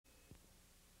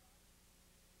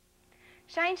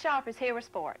Shane Sharp is here with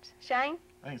sports. Shane?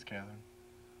 Thanks, Catherine.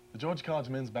 The Georgia College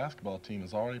men's basketball team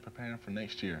is already preparing for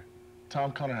next year.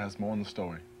 Tom Connor has more on the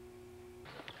story.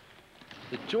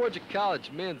 The Georgia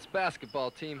College men's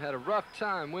basketball team had a rough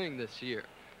time winning this year,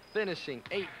 finishing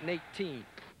 8-18.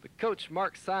 But Coach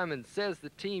Mark Simon says the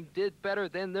team did better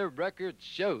than their record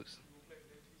shows.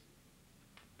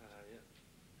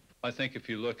 I think if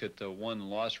you look at the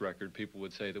win-loss record, people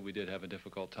would say that we did have a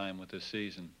difficult time with this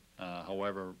season.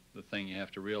 However, the thing you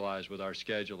have to realize with our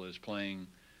schedule is playing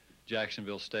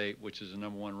Jacksonville State, which is the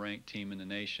 #1 ranked team in the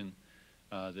nation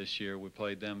this year. We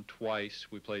played them twice.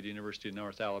 We played the University of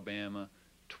North Alabama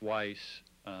twice.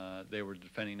 They were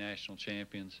defending national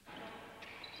champions.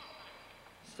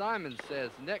 Simon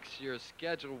says next year's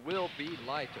schedule will be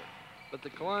lighter, but the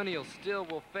Colonials still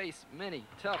will face many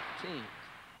tough teams.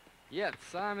 Yet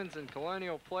Simons and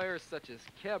Colonial players such as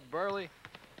Keb Burley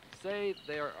say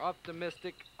they are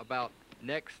optimistic about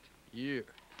next year.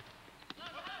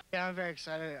 Yeah, I'm very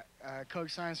excited.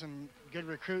 Coach signed some good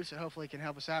recruits that hopefully can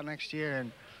help us out next year,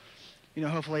 and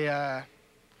hopefully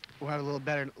we'll have a little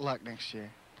better luck next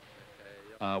year.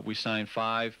 We signed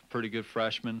 5 pretty good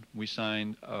freshmen. We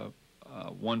signed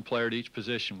 1 player at each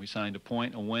position. We signed a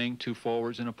point, a wing, 2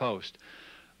 forwards, and a post.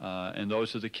 And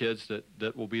those are the kids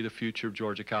that will be the future of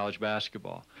Georgia College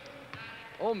basketball.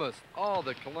 Almost all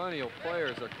the Colonial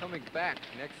players are coming back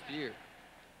next year.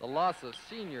 The loss of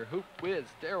senior hoop whiz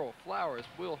Darryl Flowers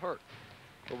will hurt.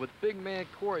 But with big man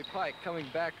Corey Pike coming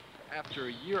back after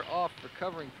a year off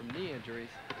recovering from knee injuries,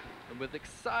 and with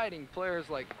exciting players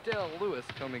like Del Lewis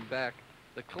coming back,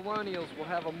 the Colonials will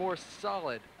have a more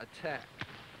solid attack.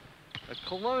 A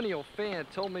Colonial fan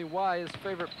told me why his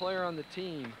favorite player on the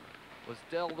team was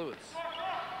Del Lewis.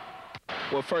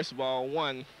 Well, first of all,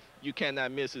 one you cannot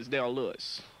miss is Del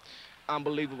Lewis.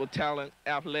 Unbelievable talent,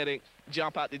 athletic,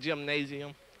 jump out the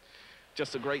gymnasium,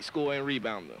 just a great scorer and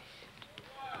rebounder.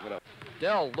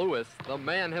 Del Lewis, the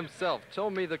man himself,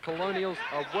 told me the Colonials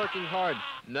are working hard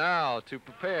now to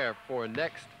prepare for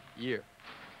next year.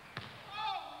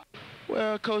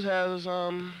 Well, Coach has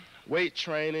weight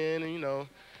training and,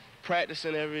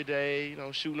 practicing every day,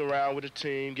 shooting around with the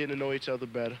team, getting to know each other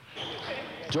better.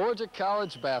 Georgia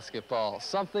College basketball,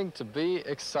 something to be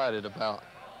excited about.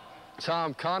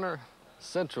 Tom Connor,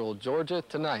 Central Georgia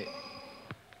Tonight.